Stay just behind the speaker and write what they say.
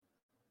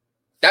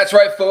That's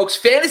right, folks.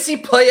 Fantasy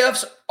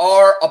playoffs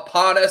are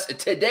upon us. In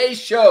today's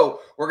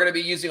show, we're going to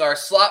be using our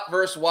slot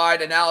versus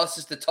wide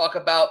analysis to talk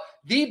about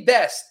the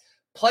best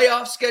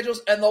playoff schedules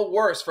and the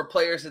worst for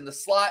players in the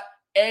slot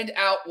and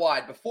out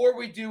wide. Before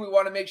we do, we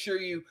want to make sure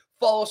you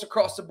follow us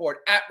across the board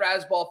at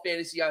Razzball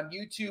Fantasy on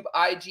YouTube,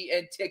 IG,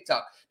 and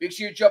TikTok. Make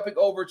sure you're jumping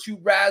over to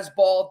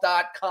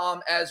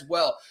razzball.com as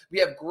well. We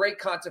have great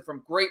content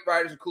from great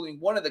writers, including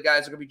one of the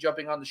guys that are going to be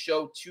jumping on the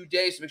show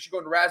today. So make sure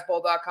you go to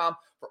razzball.com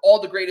for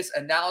all the greatest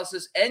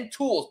analysis and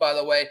tools, by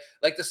the way,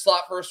 like the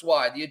slot versus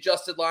wide, the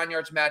adjusted line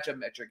yards matchup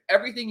metric,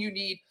 everything you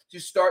need to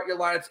start your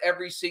lineups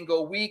every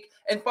single week.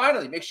 And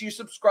finally, make sure you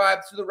subscribe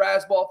to the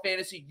Razzball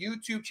Fantasy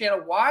YouTube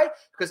channel. Why?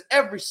 Because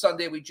every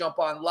Sunday we jump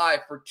on live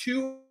for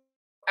 2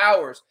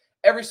 hours.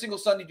 Every single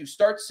Sunday, do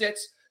start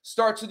sits,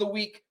 starts of the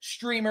week,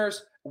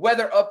 streamers,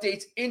 weather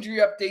updates, injury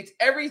updates,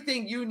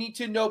 everything you need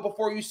to know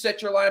before you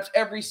set your lineups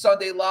every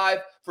Sunday live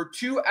for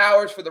 2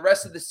 hours for the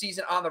rest of the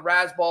season on the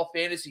Razzball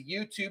Fantasy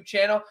YouTube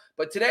channel.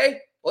 But today,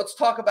 let's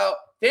talk about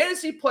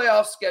fantasy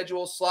playoff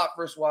schedule, slot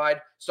versus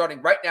wide,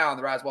 starting right now on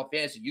the Razzball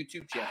Fantasy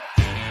YouTube channel.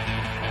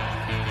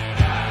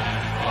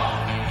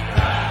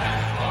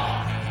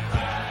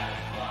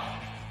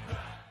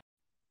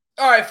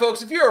 All right,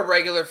 folks, if you're a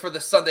regular for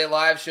the Sunday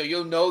Live show,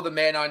 you'll know the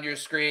man on your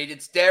screen.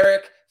 It's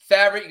Derek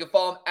Favret. You can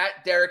follow him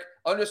at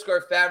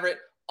Derek_Favret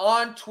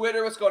on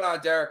Twitter. What's going on,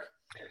 Derek?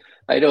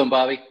 How you doing,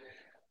 Bobby?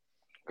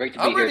 Great to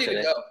be here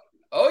today. Go.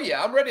 Oh,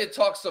 yeah, I'm ready to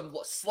talk some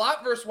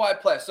slot versus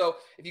wide play. So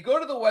if you go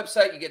to the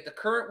website, you get the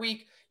current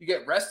week, you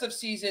get rest of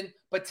season.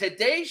 But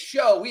today's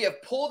show, we have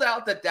pulled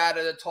out the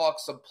data to talk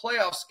some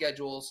playoff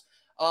schedules.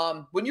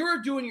 When you were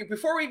doing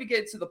before we even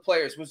get into the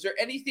players, was there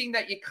anything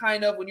that you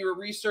when you were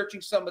researching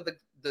some of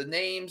the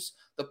names,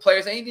 the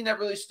players, anything that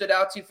really stood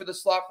out to you for the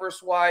slot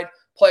versus wide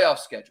playoff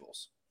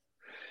schedules?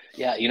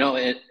 Yeah,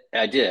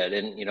 I did.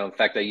 And, in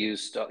fact, I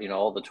used,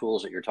 all the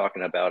tools that you're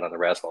talking about on the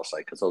Razzball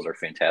site, because those are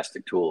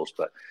fantastic tools.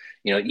 But,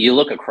 you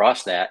look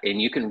across that and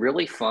you can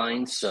really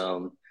find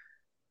some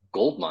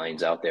gold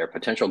mines out there,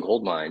 potential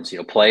gold mines,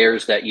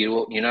 players that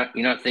you're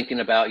not thinking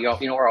about,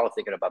 we're all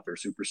thinking about their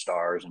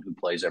superstars and who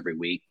plays every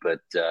week.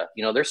 But,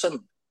 there's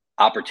some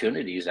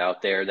opportunities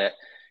out there that,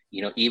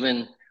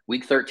 even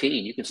week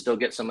 13, you can still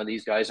get some of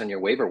these guys on your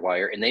waiver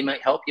wire and they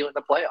might help you in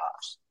the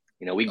playoffs.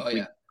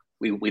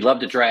 We love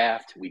to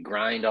draft, we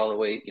grind all the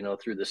way,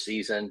 through the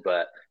season,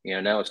 but,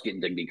 now it's getting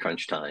to be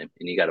crunch time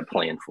and you got to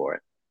plan for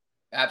it.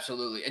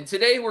 Absolutely. And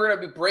today we're going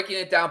to be breaking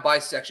it down by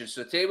section.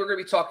 So today we're going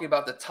to be talking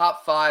about the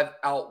top 5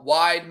 out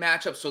wide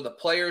matchups. So the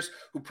players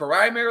who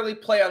primarily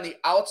play on the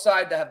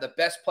outside that have the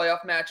best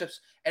playoff matchups,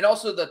 and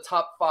also the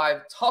top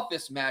 5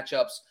 toughest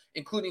matchups,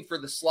 including for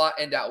the slot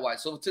and out wide.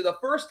 So to the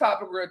first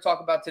topic we're going to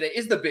talk about today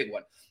is the big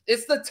one.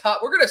 It's the top.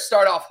 We're going to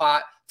start off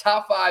hot.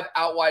 Top 5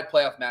 out wide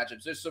playoff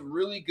matchups. There's some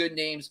really good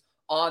names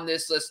on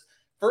this list.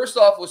 First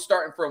off, we're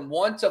starting from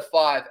 1 to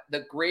 5,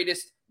 the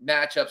greatest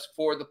matchups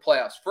for the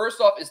playoffs. First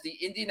off is the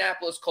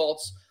Indianapolis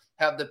Colts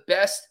have the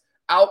best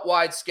out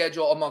wide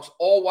schedule amongst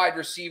all wide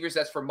receivers.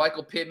 That's for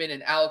Michael Pittman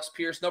and Alex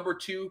Pierce. Number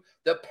 2,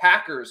 the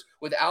Packers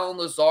with Allen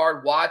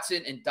Lazard,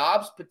 Watson, and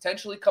Dobbs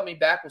potentially coming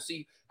back. We'll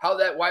see how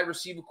that wide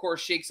receiver core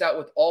shakes out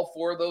with all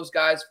 4 of those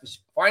guys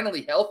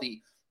finally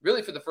healthy,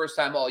 really for the first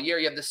time all year.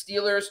 You have the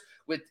Steelers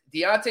with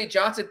Deontay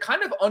Johnson,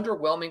 kind of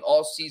underwhelming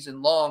all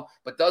season long,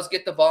 but does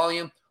get the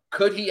volume.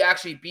 Could he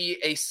actually be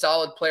a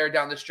solid player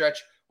down the stretch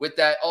with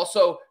that?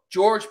 Also,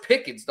 George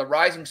Pickens, the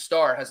rising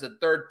star, has the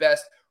third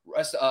best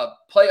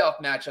playoff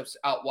matchups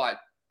out wide.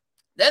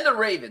 Then the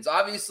Ravens.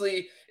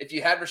 Obviously, if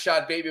you had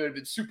Rashad Bateman, it would have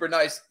been super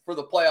nice for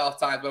the playoff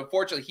time, but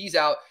unfortunately, he's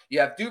out.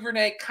 You have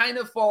Duvernay kind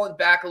of falling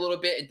back a little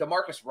bit, and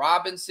Demarcus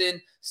Robinson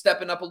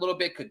stepping up a little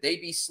bit. Could they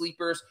be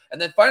sleepers?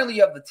 And then finally,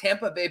 you have the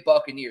Tampa Bay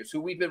Buccaneers,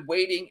 who we've been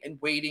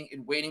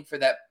waiting for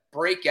that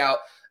breakout.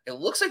 It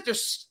looks like they're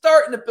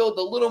starting to build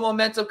a little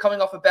momentum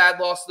coming off a bad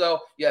loss, though.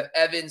 You have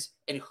Evans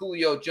and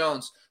Julio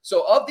Jones.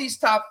 So of these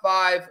top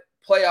 5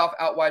 playoff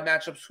out wide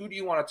matchups, who do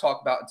you want to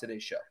talk about in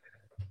today's show?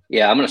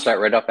 Yeah, I'm going to start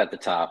right up at the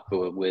top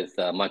with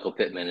Michael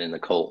Pittman and the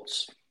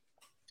Colts.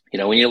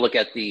 When you look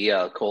at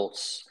the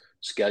Colts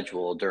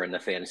schedule during the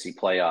fantasy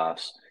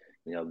playoffs,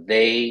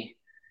 they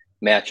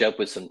match up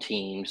with some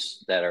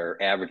teams that are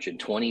averaging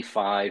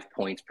 25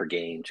 points per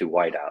game to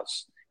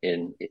wideouts.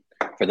 And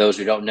for those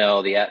who don't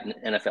know, the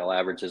NFL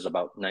average is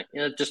about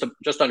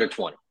just under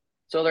 20.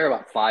 So they're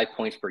about 5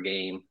 points per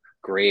game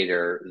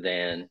greater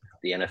than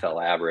the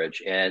NFL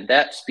average. And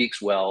that speaks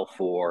well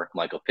for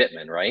Michael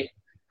Pittman, right?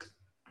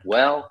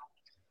 Well,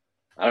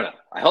 I don't know.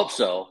 I hope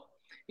so.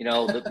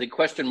 The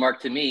question mark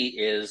to me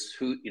is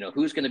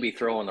who's going to be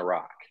throwing the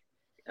rock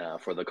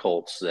for the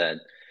Colts. That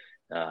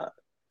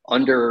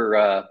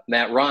under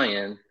Matt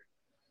Ryan,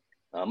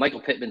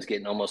 Michael Pittman's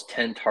getting almost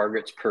 10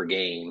 targets per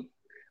game,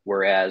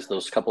 whereas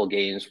those couple of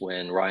games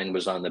when Ryan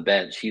was on the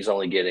bench, he's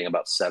only getting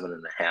about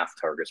 7.5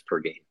 targets per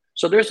game.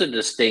 So there's a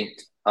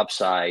distinct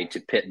upside to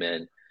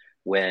Pittman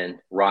when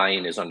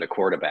Ryan is under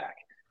quarterback.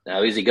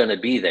 Now, is he going to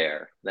be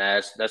there?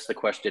 That's the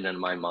question in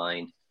my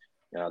mind.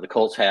 The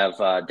Colts have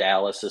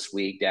Dallas this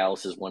week.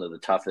 Dallas is one of the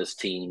toughest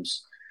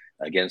teams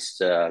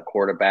against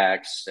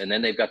quarterbacks, and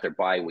then they've got their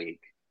bye week.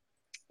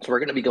 So we're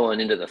going to be going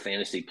into the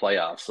fantasy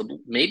playoffs. So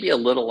maybe a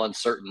little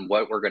uncertain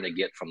what we're going to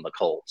get from the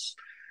Colts.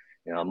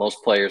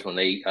 Most players, when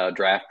they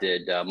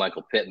drafted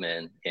Michael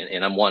Pittman,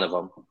 and I'm one of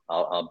them,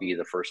 I'll be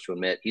the first to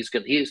admit,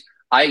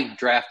 I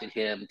drafted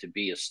him to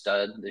be a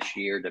stud this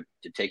year,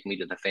 to take me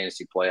to the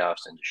fantasy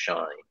playoffs and to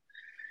shine.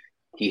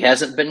 He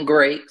hasn't been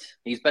great.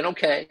 He's been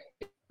okay.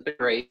 He's been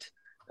great.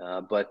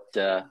 But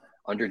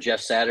under Jeff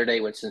Saturday,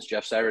 since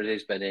Jeff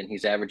Saturday's been in,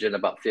 he's averaging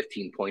about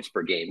 15 points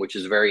per game, which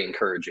is very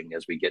encouraging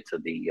as we get to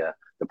the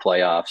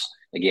playoffs.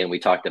 Again, we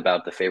talked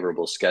about the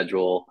favorable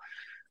schedule.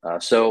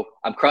 So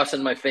I'm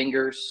crossing my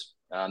fingers.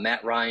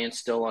 Matt Ryan's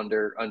still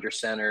under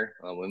center.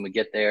 When we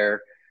get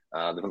there,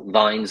 the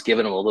line's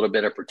giving him a little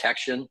bit of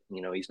protection.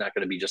 He's not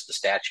going to be just a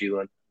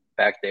statue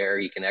back there.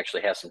 He can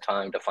actually have some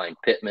time to find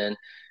Pittman,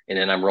 and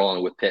then I'm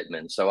rolling with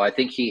Pittman. So I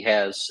think he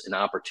has an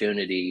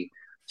opportunity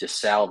to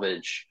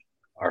salvage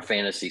our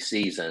fantasy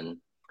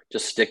season.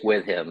 Just stick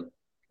with him,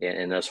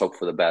 and let's hope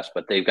for the best.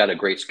 But they've got a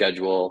great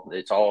schedule.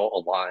 It's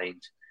all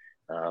aligned.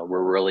 We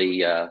really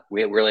have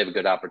a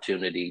good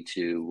opportunity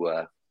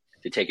to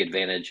take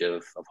advantage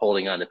of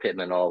holding on to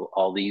Pittman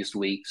all these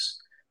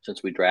weeks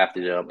since we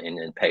drafted him,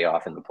 and pay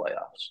off in the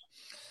playoffs.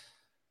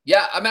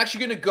 Yeah, I'm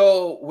actually going to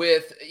go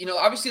with,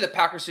 obviously the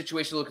Packers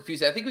situation a little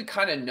confusing. I think we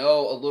kind of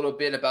know a little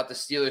bit about the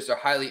Steelers. They're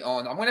highly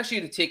owned. I'm actually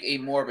going to take a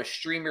more of a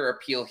streamer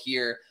appeal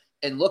here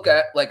and look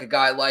at like a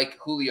guy like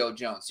Julio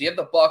Jones. So you have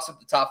the Bucs at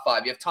the top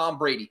 5. You have Tom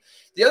Brady.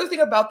 The other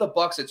thing about the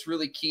Bucs that's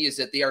really key is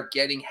that they are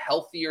getting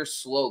healthier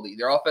slowly.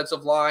 Their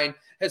offensive line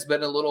has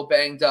been a little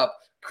banged up.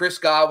 Chris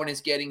Godwin is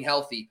getting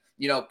healthy.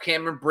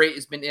 Cameron Brate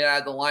has been in and out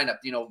of the lineup.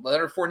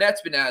 Leonard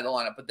Fournette's been out of the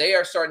lineup, but they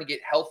are starting to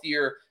get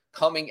healthier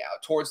coming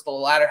out towards the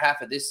latter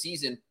half of this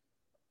season.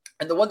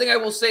 And the one thing I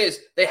will say is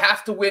they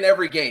have to win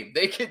every game.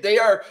 They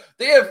are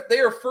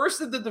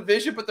first in the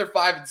division, but they're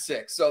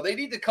 5-6. So they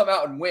need to come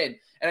out and win.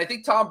 And I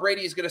think Tom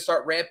Brady is going to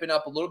start ramping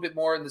up a little bit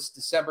more in this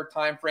December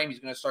timeframe. He's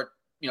going to start,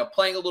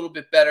 playing a little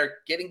bit better,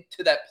 getting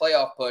to that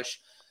playoff push.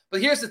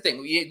 But here's the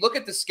thing. You look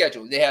at the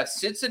schedule. They have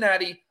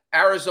Cincinnati,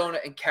 Arizona,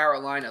 and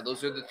Carolina.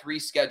 Those are the 3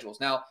 schedules.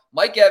 Now,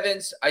 Mike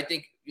Evans, I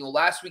think,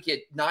 last week he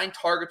had 9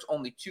 targets,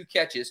 only 2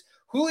 catches.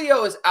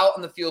 Julio is out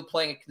on the field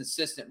playing a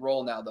consistent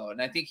role now, though,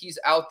 and I think he's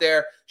out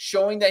there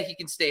showing that he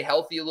can stay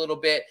healthy a little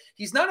bit.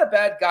 He's not a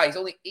bad guy. He's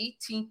only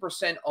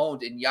 18%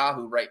 owned in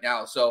Yahoo right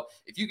now. So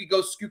if you could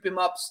go scoop him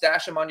up,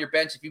 stash him on your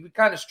bench, if you've been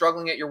kind of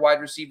struggling at your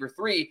wide receiver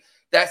 3,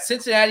 that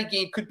Cincinnati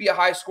game could be a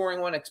high-scoring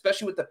one,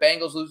 especially with the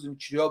Bengals losing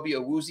Chidobe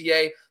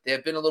Awuzie. They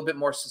have been a little bit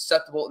more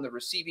susceptible in the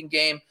receiving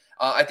game.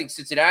 I think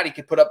Cincinnati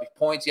could put up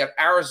points. You have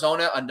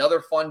Arizona,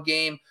 another fun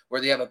game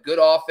where they have a good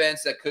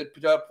offense that could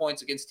put up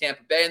points against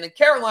Tampa Bay. And then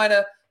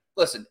Carolina,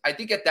 listen, I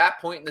think at that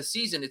point in the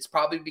season, it's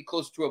probably be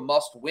close to a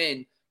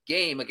must-win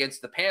game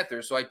against the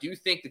Panthers. So I do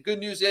think the good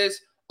news is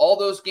all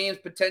those games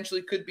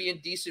potentially could be in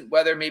decent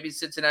weather. Maybe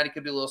Cincinnati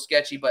could be a little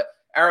sketchy, but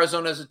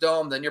Arizona's a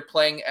dome. Then you're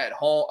playing at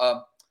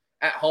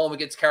home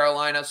against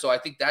Carolina. So I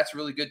think that's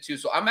really good too.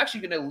 So I'm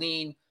actually going to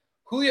lean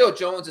Julio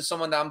Jones is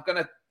someone that I'm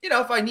going to,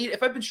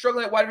 if I've been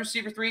struggling at wide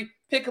receiver 3,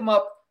 pick him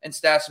up and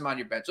stash him on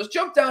your bench. Let's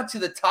jump down to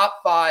the top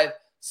 5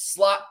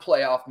 slot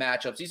playoff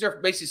matchups. These are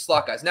basically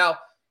slot guys. Now,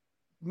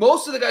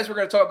 most of the guys we're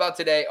going to talk about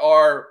today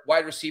are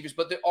wide receivers,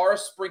 but they are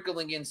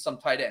sprinkling in some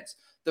tight ends.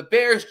 The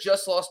Bears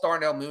just lost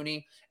Darnell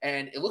Mooney,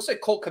 and it looks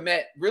like Cole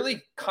Kmet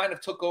really kind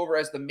of took over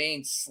as the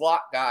main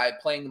slot guy,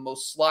 playing the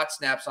most slot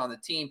snaps on the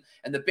team.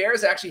 And the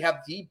Bears actually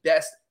have the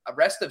best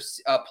rest of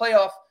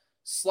playoff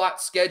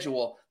slot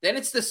schedule. Then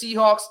it's the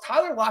Seahawks.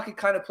 Tyler Lockett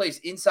kind of plays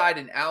inside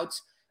and out,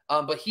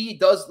 but he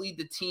does lead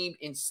the team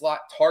in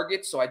slot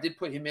targets, so I did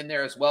put him in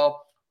there as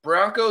well.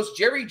 Broncos,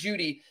 Jerry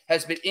Jeudy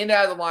has been in and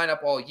out of the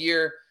lineup all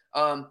year,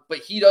 but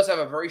he does have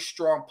a very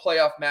strong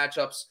playoff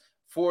matchups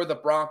for the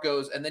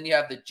Broncos. And then you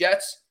have the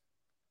Jets.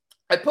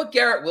 I put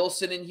Garrett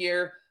Wilson in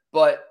here,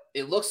 but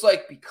it looks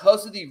like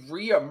because of the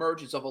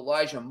reemergence of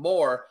Elijah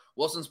Moore,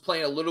 Wilson's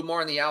playing a little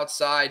more on the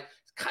outside.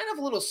 Kind of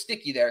a little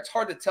sticky there. It's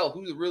hard to tell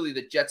who really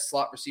the Jets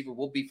slot receiver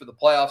will be for the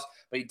playoffs,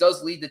 but he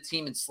does lead the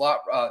team in slot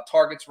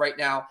targets right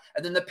now.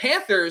 And then the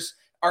Panthers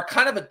are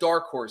kind of a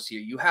dark horse here.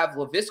 You have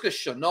Laviska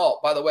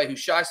Shenault, by the way, who's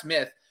Shi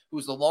Smith,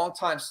 who's the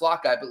longtime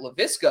slot guy, but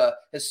Laviska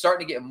is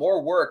starting to get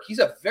more work. He's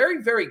a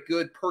very, very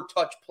good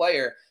per-touch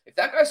player. If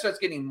that guy starts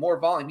getting more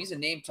volume, he's a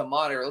name to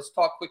monitor. Let's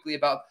talk quickly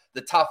about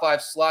the top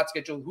 5 slot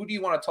schedule. Who do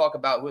you want to talk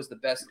about who has the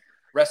best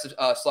rest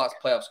of slots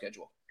playoff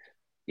schedule?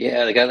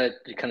 Yeah, the guy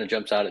that kind of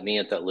jumps out at me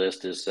at that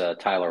list is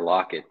Tyler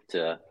Lockett.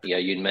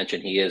 You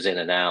mentioned he is in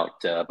and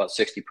out. About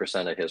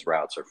 60% of his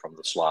routes are from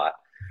the slot.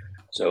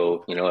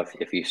 So,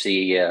 if you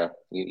see,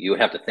 you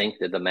have to think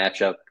that the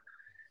matchup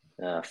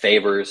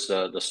favors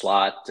the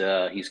slot.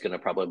 He's going to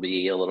probably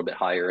be a little bit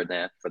higher in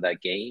that for that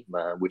game,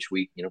 which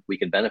we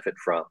can benefit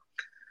from.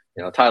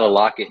 Tyler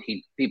Lockett,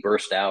 he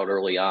burst out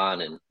early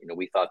on, and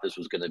we thought this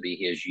was going to be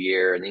his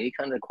year, and then he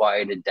kind of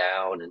quieted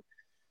down. And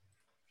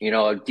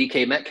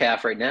DK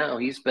Metcalf right now,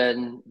 he's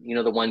been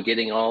the one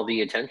getting all the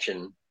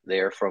attention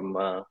there from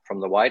the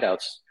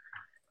wideouts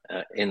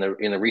in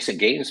the recent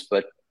games,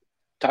 but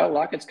Tyler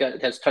Lockett's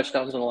has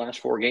touchdowns in the last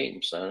 4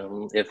 games.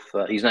 If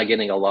he's not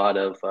getting a lot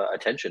of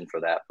attention for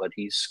that, but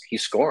he's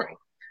scoring.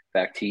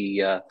 In fact,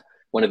 he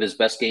one of his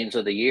best games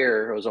of the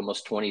year was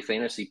almost 20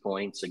 fantasy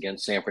points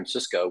against San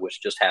Francisco,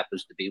 which just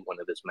happens to be one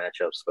of his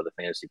matchups for the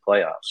fantasy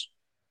playoffs.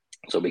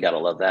 So we got to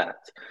love that.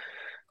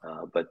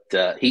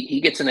 But he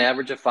gets an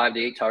average of 5 to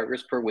 8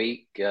 targets per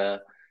week.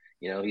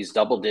 He's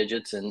double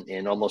digits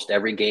in almost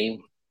every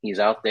game he's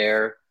out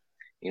there.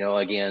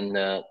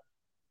 Again,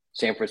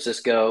 San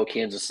Francisco,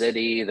 Kansas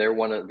City, they're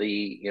one of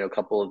the,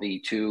 couple of the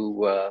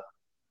two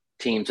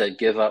teams that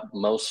give up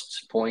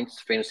most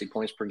points, fantasy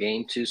points per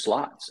game to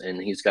slots.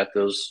 And he's got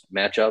those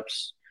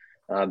matchups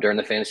during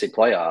the fantasy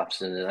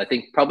playoffs. And I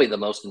think probably the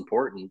most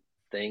important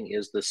thing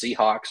is the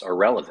Seahawks are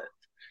relevant.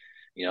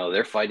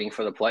 They're fighting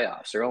for the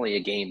playoffs. They're only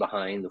a game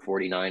behind the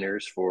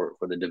 49ers for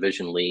the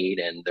division lead,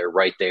 and they're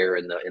right there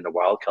in the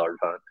wild card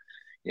hunt.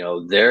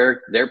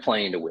 They're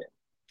playing to win.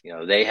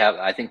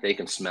 I think they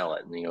can smell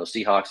it. And,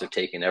 Seahawks have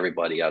taken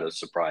everybody out of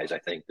surprise, I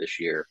think, this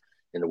year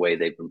in the way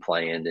they've been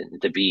playing, and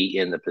to be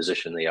in the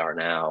position they are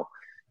now,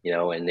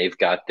 and they've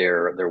got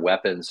their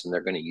weapons and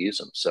they're going to use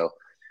them. So,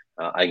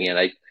 again,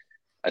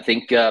 I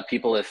think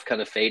people have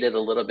kind of faded a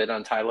little bit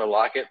on Tyler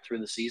Lockett through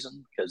the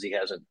season because he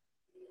hasn't,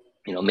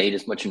 made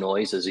as much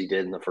noise as he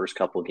did in the first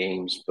couple of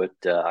games. But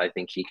I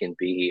think he can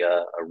be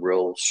a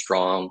real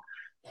strong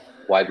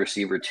wide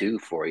receiver too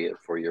for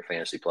your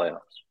fantasy playoffs.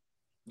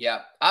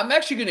 Yeah, I'm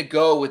actually going to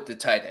go with the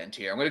tight end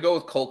here. I'm going to go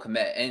with Cole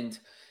Kmet. And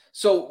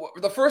so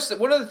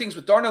one of the things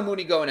with Darnell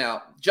Mooney going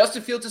out,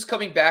 Justin Fields is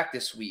coming back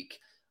this week.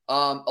 A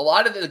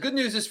lot of the good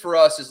news is for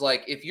us is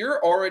like, if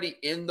you're already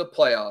in the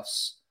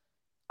playoffs,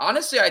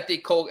 honestly, I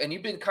think Cole, and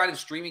you've been kind of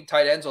streaming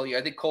tight ends all year,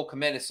 I think Cole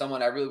Kmet is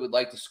someone I really would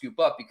like to scoop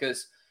up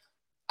because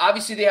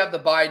obviously they have the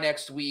bye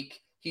next week.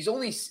 He's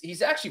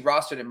actually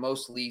rostered in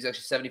most leagues,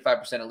 actually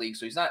 75% of leagues.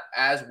 So he's not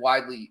as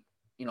widely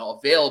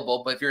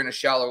available, but if you're in a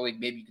shallow league,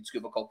 maybe you can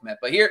scoop a Cole Kmet.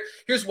 But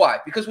here's why.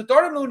 Because with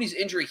Darnell Mooney's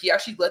injury, he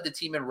actually led the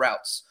team in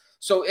routes.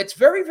 So it's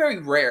very, very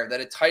rare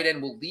that a tight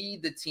end will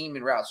lead the team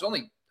in routes.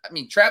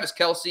 Travis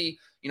Kelce,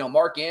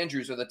 Mark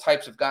Andrews are the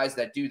types of guys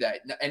that do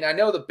that. And I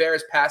know the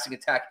Bears passing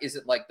attack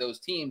isn't like those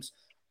teams,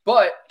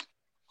 but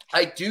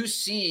I do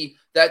see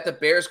that the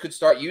Bears could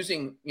start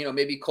using,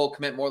 maybe Cole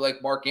Kmet more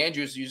like Mark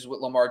Andrews uses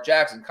with Lamar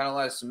Jackson, kind of a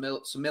lot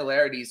of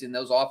similarities in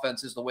those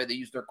offenses, the way they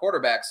use their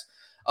quarterbacks.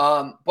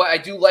 But I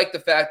do like the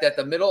fact that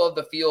the middle of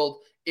the field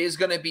is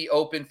going to be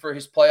open for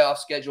his playoff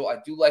schedule. I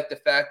do like the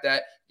fact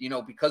that,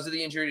 because of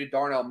the injury to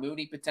Darnell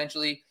Mooney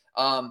potentially,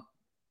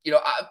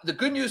 the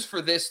good news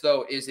for this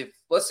though, is if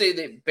let's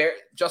say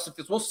Justin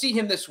Fields, we'll see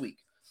him this week,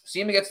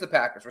 see him against the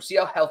Packers. We'll see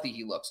how healthy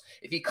he looks.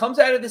 If he comes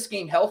out of this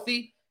game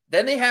healthy,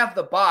 then they have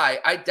the bye.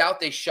 I doubt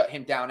they shut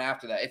him down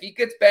after that. If he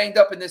gets banged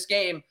up in this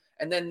game,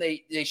 and then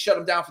they shut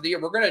him down for the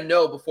year, we're going to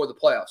know before the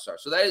playoffs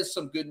start. So that is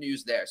some good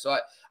news there. So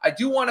I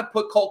do want to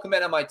put Cole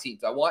Kmet on my team.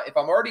 So if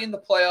I'm already in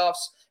the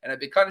playoffs and I've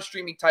been kind of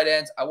streaming tight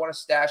ends, I want to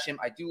stash him.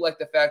 I do like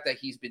the fact that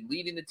he's been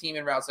leading the team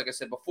in routes, like I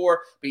said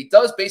before, but he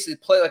does basically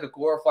play like a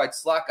glorified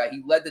slot guy.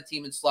 He led the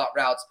team in slot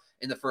routes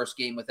in the first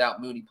game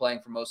without Mooney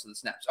playing for most of the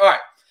snaps. All right,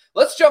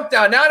 let's jump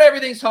down. Now that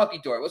everything's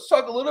hunky-dory, let's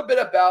talk a little bit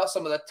about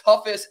some of the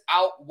toughest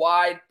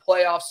out-wide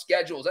playoff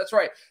schedules. That's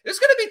right. There's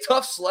going to be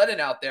tough sledding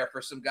out there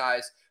for some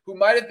guys who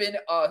might have been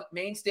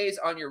mainstays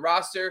on your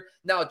roster.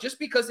 Now, just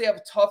because they have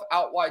tough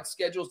out-wide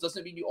schedules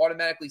doesn't mean you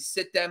automatically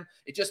sit them.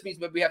 It just means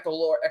that we have to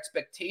lower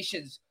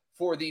expectations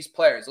for these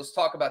players. Let's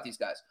talk about these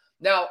guys.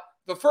 Now,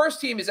 the first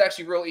team is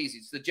actually real easy.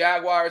 It's the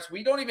Jaguars.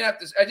 We don't even have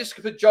to – I just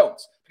put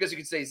Jones because you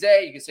can say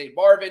Zay, you can say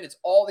Marvin. It's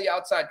all the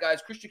outside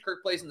guys. Christian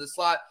Kirk plays in the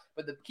slot.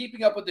 But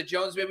keeping up with the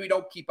Jones, maybe we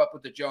don't keep up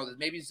with the Joneses.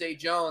 Maybe Zay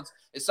Jones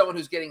is someone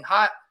who's getting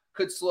hot,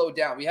 could slow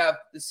down. We have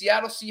the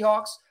Seattle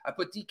Seahawks. I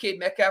put DK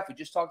Metcalf. We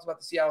just talked about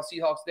the Seattle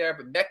Seahawks there,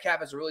 but Metcalf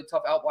has a really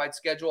tough out-wide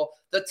schedule.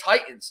 The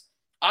Titans,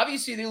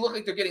 obviously, they look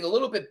like they're getting a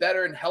little bit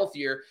better and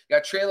healthier. You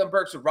got Treylon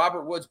Burks and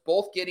Robert Woods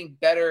both getting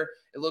better,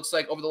 it looks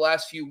like, over the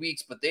last few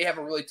weeks, but they have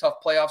a really tough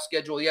playoff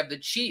schedule. You have the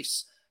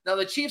Chiefs. Now,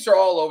 the Chiefs are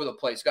all over the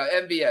place. You got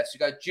MVS, you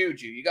got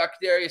Juju, you got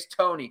Kadarius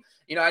Toney.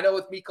 I know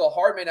with Mecole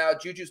Hardman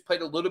out, Juju's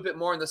played a little bit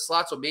more in the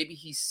slot, so maybe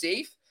he's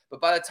safe. But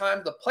by the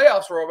time the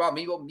playoffs roll around,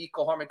 maybe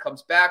Mecole Hardman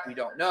comes back. We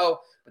don't know.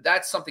 But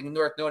that's something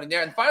worth noting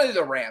there. And finally,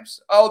 the Rams.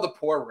 Oh, the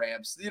poor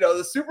Rams.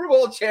 The Super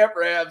Bowl champ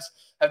Rams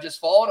have just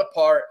fallen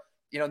apart.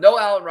 No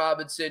Allen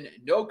Robinson,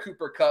 no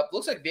Cooper Kupp.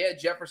 Looks like Van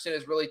Jefferson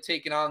has really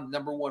taken on the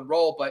number one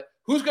role. But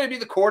who's going to be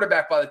the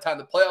quarterback by the time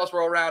the playoffs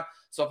roll around?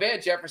 So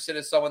Van Jefferson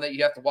is someone that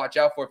you have to watch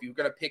out for if you're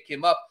going to pick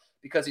him up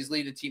because he's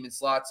leading the team in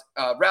slots,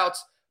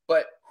 routes.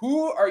 But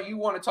who are you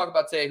want to talk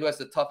about today who has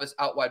the toughest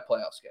out-wide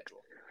playoff schedule?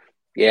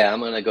 Yeah, I'm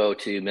going to go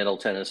to Middle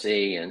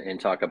Tennessee and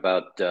talk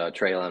about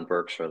Treylon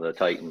Burks for the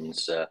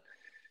Titans.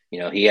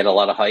 He had a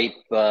lot of hype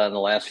in the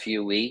last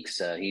few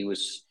weeks. He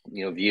was,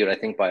 viewed, I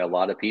think, by a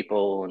lot of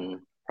people and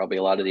probably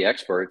a lot of the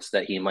experts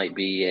that he might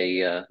be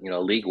a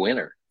league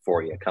winner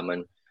for you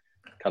coming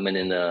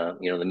in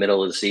the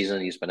middle of the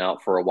season. He's been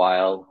out for a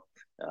while,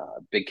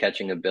 big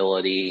catching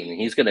ability, and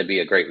he's going to be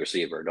a great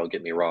receiver. Don't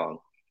get me wrong,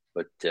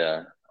 but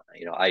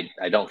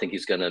I don't think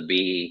he's going to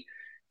be,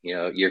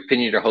 you're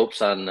pinning your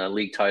hopes on the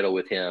league title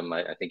with him.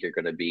 I think you're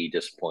going to be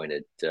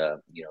disappointed.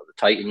 The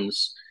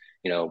Titans,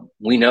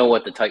 we know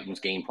what the Titans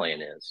game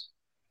plan is.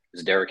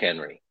 Is Derrick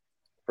Henry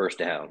first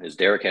down? Is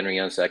Derrick Henry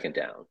on second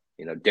down?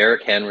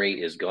 Derrick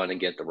Henry is going to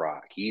get the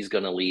rock. He's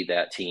going to lead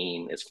that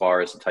team as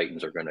far as the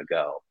Titans are going to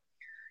go.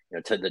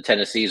 The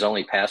Tennessee's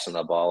only passing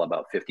the ball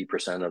about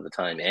 50% of the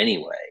time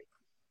anyway.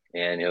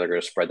 And, they're going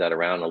to spread that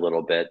around a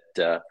little bit.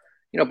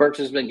 Burks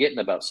has been getting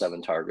about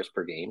 7 targets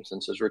per game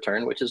since his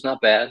return, which is not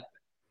bad.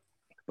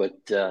 But,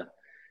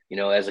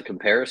 as a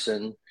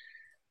comparison,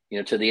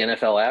 to the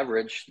NFL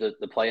average, the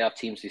playoff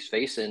teams he's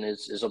facing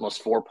is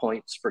almost 4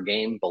 points per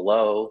game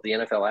below the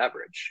NFL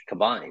average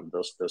combined,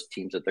 those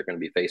teams that they're going to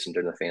be facing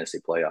during the fantasy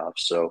playoffs.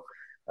 So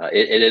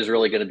it is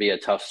really going to be a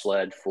tough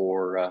sled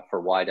for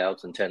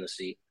wideouts in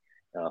Tennessee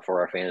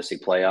for our fantasy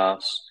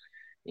playoffs.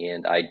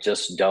 And I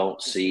just don't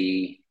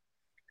see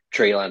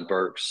Treylon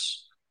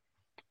Burks,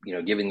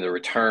 giving the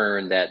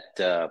return that,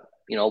 a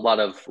lot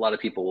of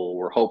people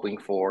were hoping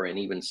for, and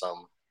even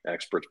some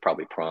experts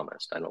probably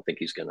promised. I don't think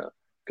he's going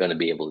to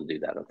be able to do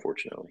that,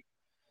 unfortunately.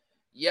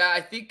 Yeah,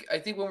 I think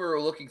when we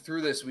were looking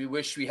through this, we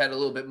wish we had a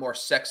little bit more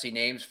sexy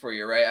names for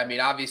you, right? I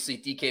mean, obviously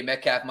DK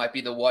Metcalf might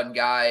be the one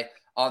guy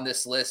on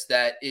this list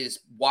that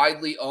is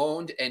widely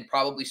owned and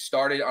probably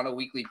started on a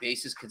weekly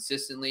basis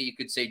consistently. You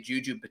could say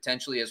Juju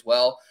potentially as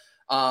well.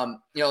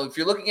 If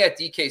you're looking at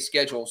DK's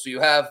schedule, so you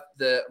have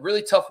the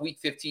really tough week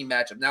 15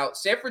 matchup. Now,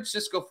 San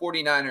Francisco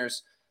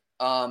 49ers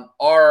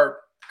are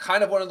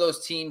kind of one of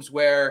those teams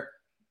where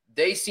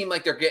they seem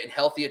like they're getting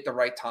healthy at the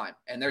right time,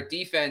 and their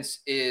defense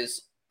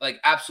is like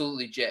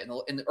absolutely legit.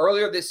 And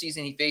earlier this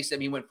season, he faced them.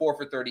 He went 4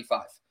 for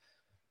 35.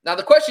 Now,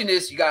 the question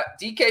is, you got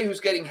DK who's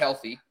getting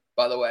healthy,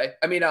 by the way.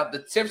 I mean,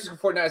 the San Francisco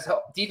 49ers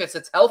defense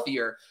that's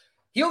healthier.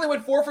 He only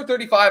went 4 for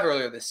 35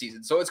 earlier this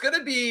season, so it's going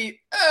to be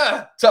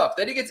tough.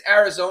 Then he gets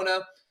Arizona.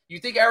 You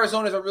think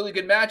Arizona's a really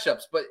good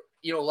matchups, but,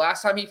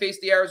 last time he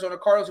faced the Arizona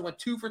Cardinals, he went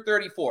 2 for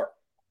 34.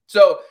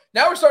 So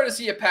now we're starting to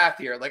see a path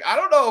here. Like, I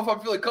don't know if I'm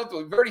feeling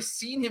comfortable. We've already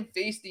seen him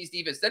face these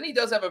defense. Then he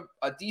does have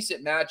a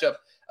decent matchup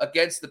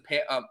against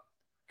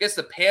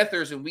the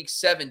Panthers in week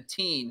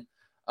 17.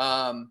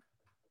 No,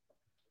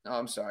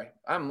 I'm sorry.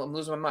 I'm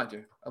losing my mind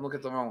here. I'm looking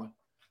at the wrong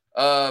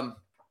one.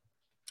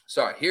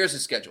 Sorry. Here's the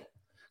schedule.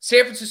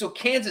 San Francisco,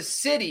 Kansas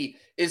City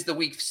is the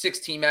week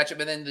 16 matchup,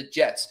 and then the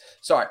Jets.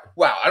 Sorry.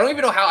 Wow. I don't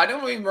even know how. I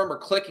don't even remember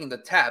clicking the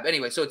tab.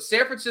 Anyway, so it's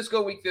San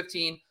Francisco week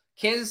 15,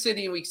 Kansas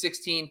City in week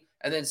 16,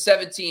 and then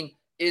 17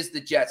 is the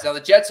Jets. Now,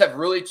 the Jets have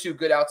really 2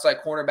 good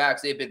outside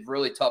cornerbacks. They've been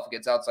really tough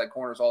against outside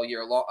corners all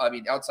year long. I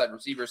mean, outside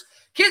receivers.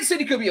 Kansas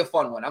City could be a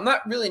fun one. I'm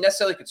not really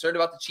necessarily concerned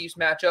about the Chiefs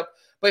matchup,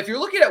 but if you're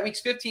looking at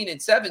weeks 15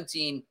 and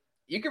 17,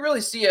 you can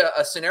really see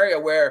a scenario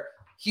where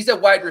he's a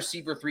wide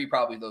receiver 3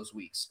 probably those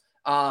weeks.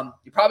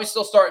 You're probably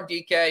still starting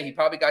DK. He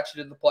probably got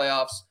you to the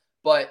playoffs,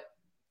 but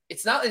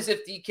it's not as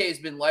if DK has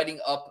been lighting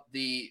up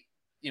the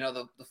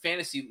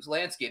fantasy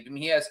landscape. I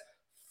mean, he has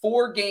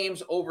 4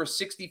 games over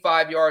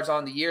 65 yards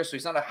on the year, so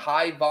he's not a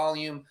high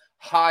volume,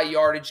 high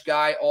yardage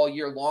guy all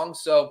year long.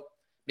 So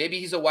maybe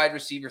he's a wide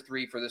receiver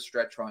 3 for this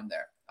stretch run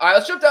there. All right,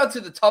 let's jump down to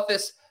the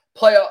toughest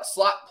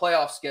slot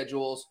playoff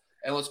schedules,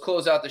 and let's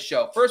close out the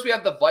show. First, we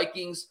have the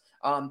Vikings.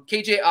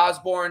 KJ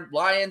Osborne,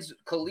 Lions,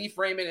 Khalif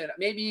Raymond, and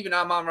maybe even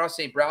Amon-Ra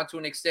St. Brown to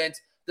an extent.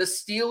 The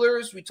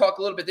Steelers, we talk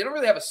a little bit. They don't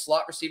really have a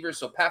slot receiver,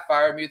 so Pat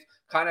Freiermuth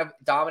kind of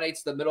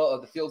dominates the middle of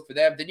the field for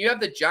them. Then you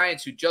have the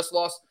Giants, who just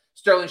lost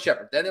Sterling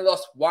Shepard. Then they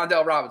lost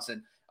Wan'Dale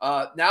Robinson.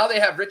 Now they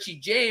have Richie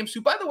James,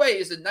 who, by the way,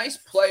 is a nice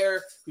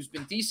player who's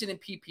been decent in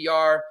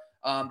PPR,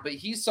 but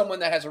he's someone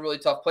that has a really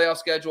tough playoff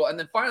schedule. And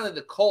then finally,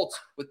 the Colts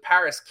with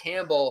Paris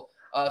Campbell.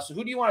 So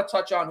who do you want to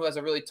touch on who has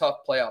a really tough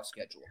playoff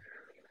schedule?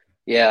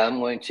 Yeah, I'm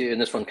going to, and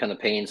this one kind of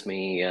pains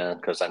me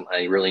because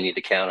I really need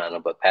to count on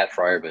him, but Pat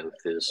Freiermuth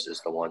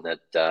is the one that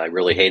I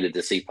really hated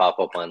to see pop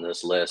up on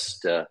this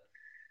list.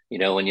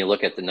 When you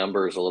look at the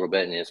numbers a little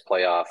bit in his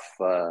playoff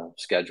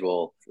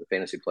schedule, the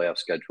fantasy playoff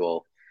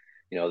schedule,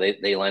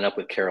 they line up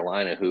with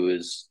Carolina, who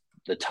is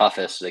the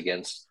toughest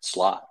against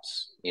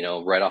slots,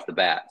 right off the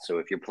bat. So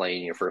if you're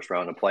playing your first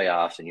round of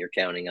playoffs and you're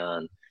counting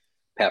on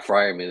Pat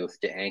Freiermuth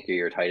to anchor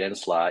your tight end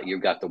slot,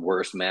 you've got the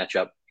worst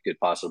matchup could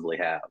possibly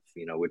have,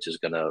 which is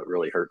going to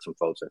really hurt some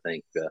folks, I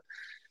think.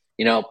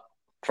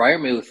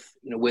 Freiermuth,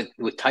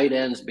 with tight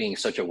ends being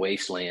such a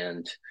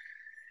wasteland,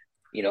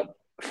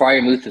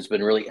 Freiermuth has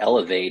been really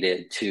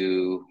elevated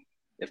to,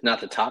 if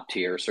not the top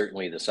tier,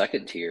 certainly the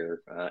second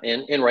tier,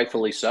 and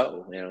rightfully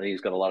so.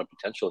 He's got a lot of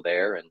potential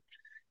there, and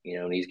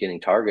he's getting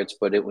targets.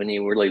 But when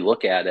you really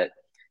look at it,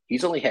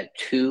 he's only had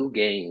 2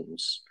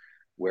 games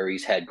where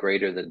he's had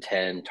greater than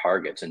 10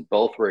 targets, and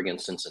both were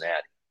against Cincinnati.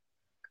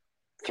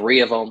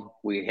 3 of them,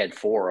 we had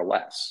 4 or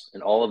less,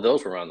 and all of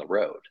those were on the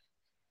road.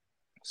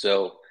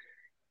 So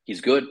he's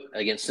good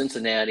against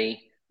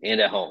Cincinnati and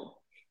at home.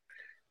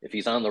 If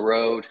he's on the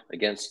road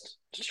against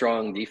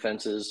strong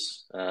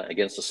defenses,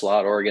 against the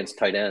slot or against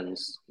tight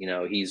ends,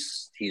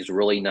 he's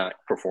really not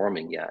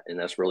performing yet, and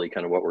that's really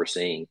kind of what we're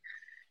seeing.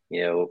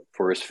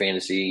 For his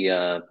fantasy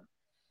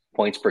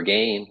points per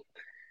game,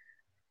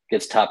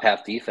 against top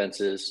half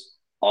defenses,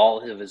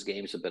 all of his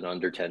games have been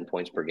under 10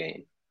 points per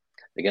game.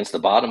 Against the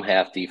bottom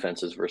half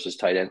defenses versus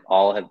tight end,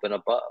 all have been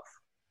above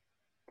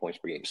points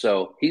per game.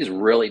 So he's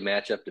really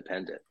matchup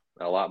dependent,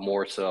 a lot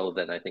more so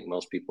than I think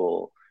most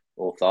people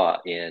will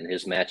thought. And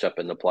his matchup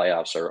in the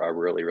playoffs are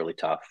really, really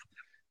tough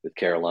with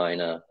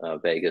Carolina,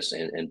 Vegas,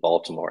 and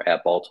Baltimore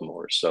at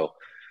Baltimore. So,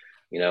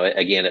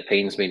 again, it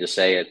pains me to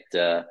say it.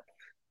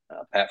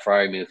 Pat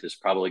Freiermuth is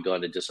probably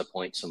going to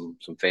disappoint some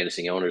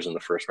fantasy owners in the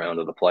first round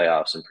of the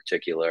playoffs in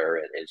particular.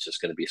 And it's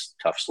just going to be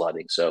tough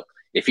sledding. So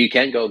if you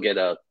can go get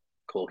a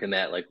Cole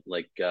Kmet,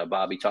 like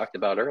Bobby talked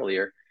about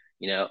earlier,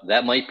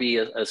 that might be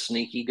a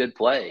sneaky good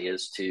play,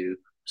 is to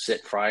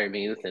sit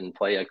Freiermuth and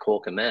play a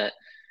Cole Kmet,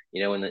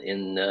 in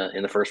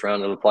the first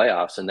round of the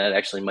playoffs, and that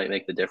actually might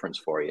make the difference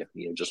for you.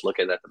 Just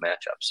looking at the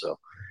matchup. So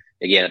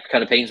again, it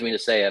kind of pains me to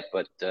say it,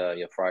 but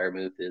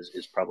Freiermuth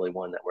is probably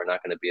one that we're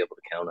not going to be able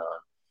to count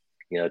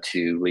on,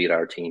 to lead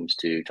our teams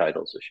to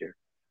titles this year.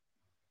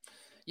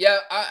 Yeah,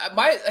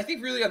 I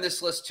think really on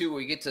this list too, when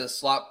we get to the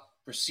slot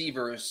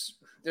receivers,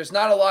 there's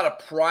not a lot of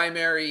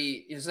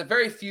primary. There's a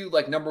very few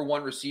like number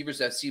one receivers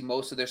that see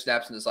most of their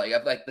snaps in this. Like you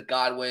have like the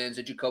Godwins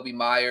and Jacoby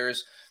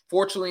Myers.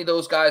 Fortunately,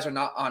 those guys are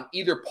not on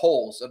either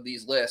poles of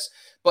these lists.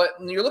 But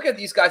when you look at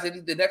these guys, I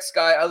think the next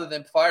guy other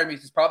than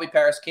Freiermuth is probably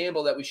Paris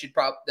Campbell. That we should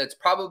that's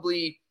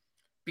probably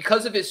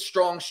because of his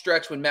strong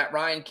stretch when Matt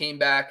Ryan came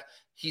back.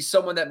 He's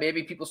someone that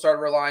maybe people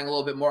started relying a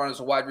little bit more on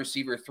as a wide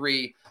receiver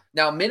 3.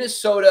 Now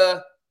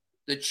Minnesota,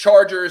 the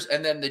Chargers,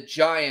 and then the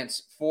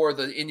Giants for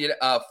the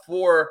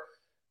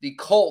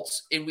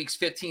Colts in weeks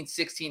 15,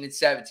 16, and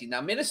 17.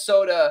 Now,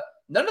 Minnesota,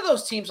 none of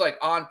those teams like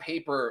on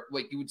paper,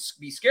 like you would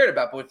be scared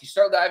about. But if you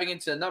start diving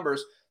into the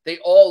numbers, they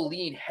all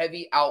lean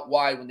heavy out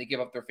wide when they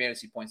give up their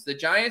fantasy points. The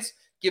Giants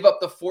give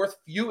up the 4th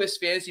fewest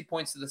fantasy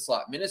points to the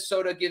slot.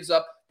 Minnesota gives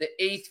up the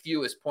 8th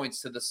fewest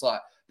points to the slot.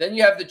 Then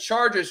you have the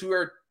Chargers, who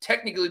are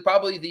technically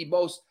probably the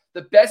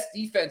best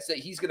defense that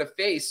he's going to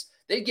face.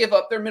 They give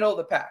up their middle of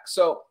the pack.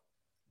 So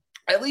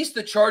at least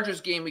the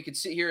Chargers game, we could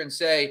sit here and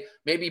say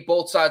maybe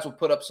both sides will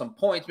put up some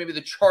points. Maybe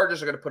the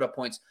Chargers are going to put up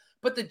points.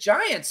 But the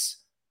Giants,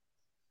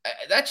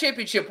 that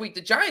championship week,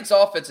 the Giants'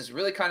 offense has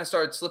really kind of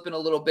started slipping a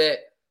little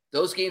bit.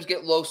 Those games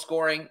get low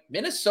scoring.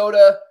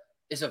 Minnesota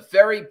is a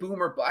very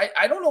boomer.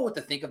 I don't know what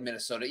to think of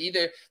Minnesota.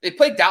 Either they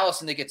play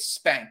Dallas and they get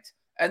spanked,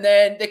 and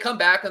then they come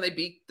back and they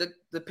beat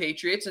the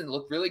Patriots and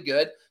look really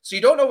good. So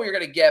you don't know what you're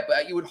going to get,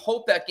 but you would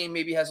hope that game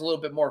maybe has a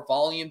little bit more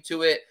volume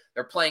to it.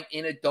 They're playing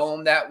in a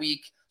dome that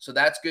week. So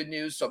that's good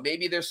news. So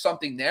maybe there's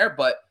something there.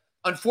 But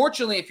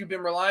unfortunately, if you've been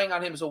relying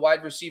on him as a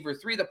wide receiver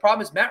 3, the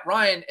problem is Matt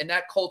Ryan and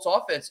that Colts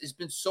offense has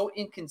been so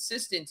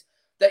inconsistent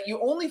that you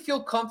only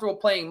feel comfortable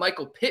playing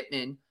Michael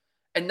Pittman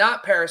and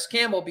not Paris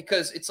Campbell,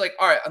 because it's like,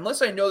 all right,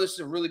 unless I know this is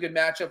a really good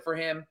matchup for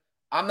him,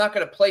 I'm not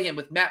going to play him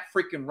with Matt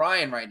freaking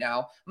Ryan right now.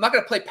 I'm not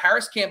going to play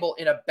Paris Campbell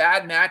in a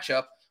bad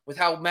matchup with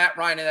how Matt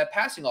Ryan and that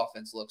passing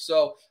offense looks.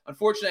 So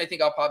unfortunately, I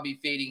think I'll probably be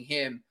fading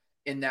him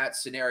in that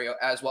scenario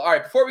as well. All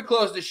right, before we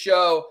close the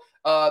show,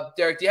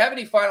 Derek, do you have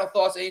any final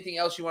thoughts? Anything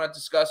else you want to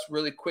discuss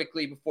really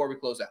quickly before we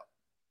close out?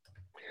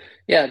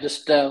 Yeah,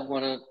 just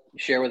want to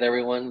share with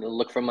everyone,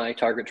 look from my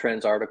Target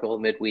Trends article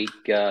midweek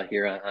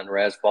here on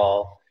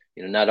Razzball.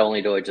 Not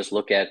only do I just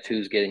look at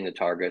who's getting the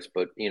targets,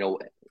 but,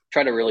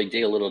 try to really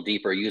dig a little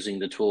deeper using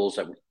the tools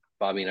that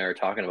Bobby and I are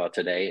talking about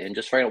today, and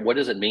just find out what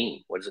does it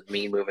mean? What does it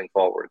mean moving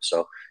forward?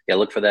 So, yeah,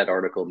 look for that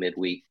article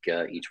midweek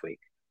each week.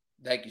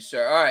 Thank you,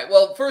 sir. All right.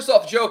 Well, first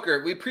off,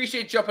 Joker, we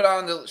appreciate jumping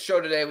on the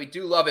show today. We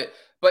do love it.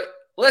 But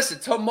listen,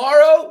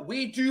 tomorrow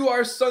we do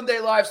our Sunday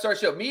Live Start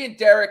show. Me and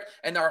Derek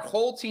and our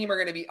whole team are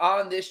going to be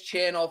on this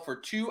channel for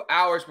 2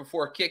 hours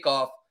before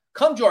kickoff.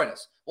 Come join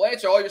us. We'll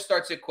answer all your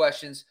start sit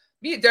questions.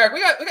 Me and Derek, we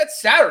got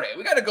Saturday.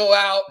 We got to go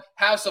out,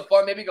 have some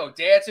fun, maybe go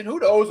dancing. Who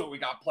knows what we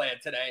got planned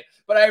today?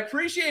 But I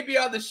appreciate being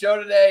on the show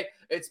today.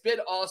 It's been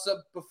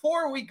awesome.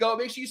 Before we go,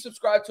 make sure you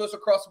subscribe to us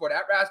across the board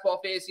at Razzball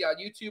Fantasy on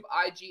YouTube,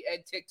 IG,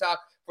 and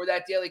TikTok for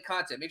that daily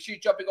content. Make sure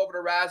you're jumping over to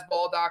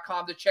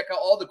Razzball.com to check out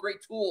all the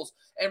great tools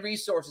and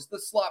resources, the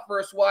slot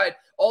versus wide,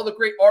 all the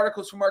great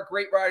articles from our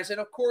great writers. And,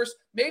 of course,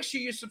 make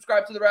sure you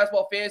subscribe to the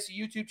Razzball Fantasy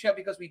YouTube channel,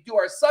 because we do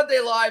our Sunday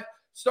Live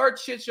Start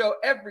Shit Show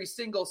every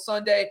single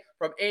Sunday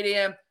from 8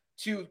 a.m.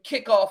 to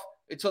kickoff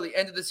until the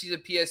end of the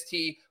season PST.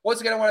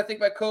 Once again, I want to thank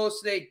my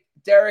co-host today,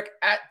 Derek,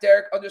 at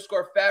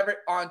Derek_Favorite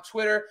on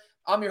Twitter.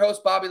 I'm your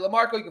host, Bobby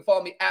LaMarco. You can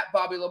follow me at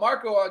Bobby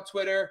LaMarco on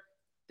Twitter.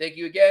 Thank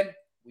you again.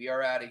 We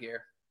are out of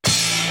here.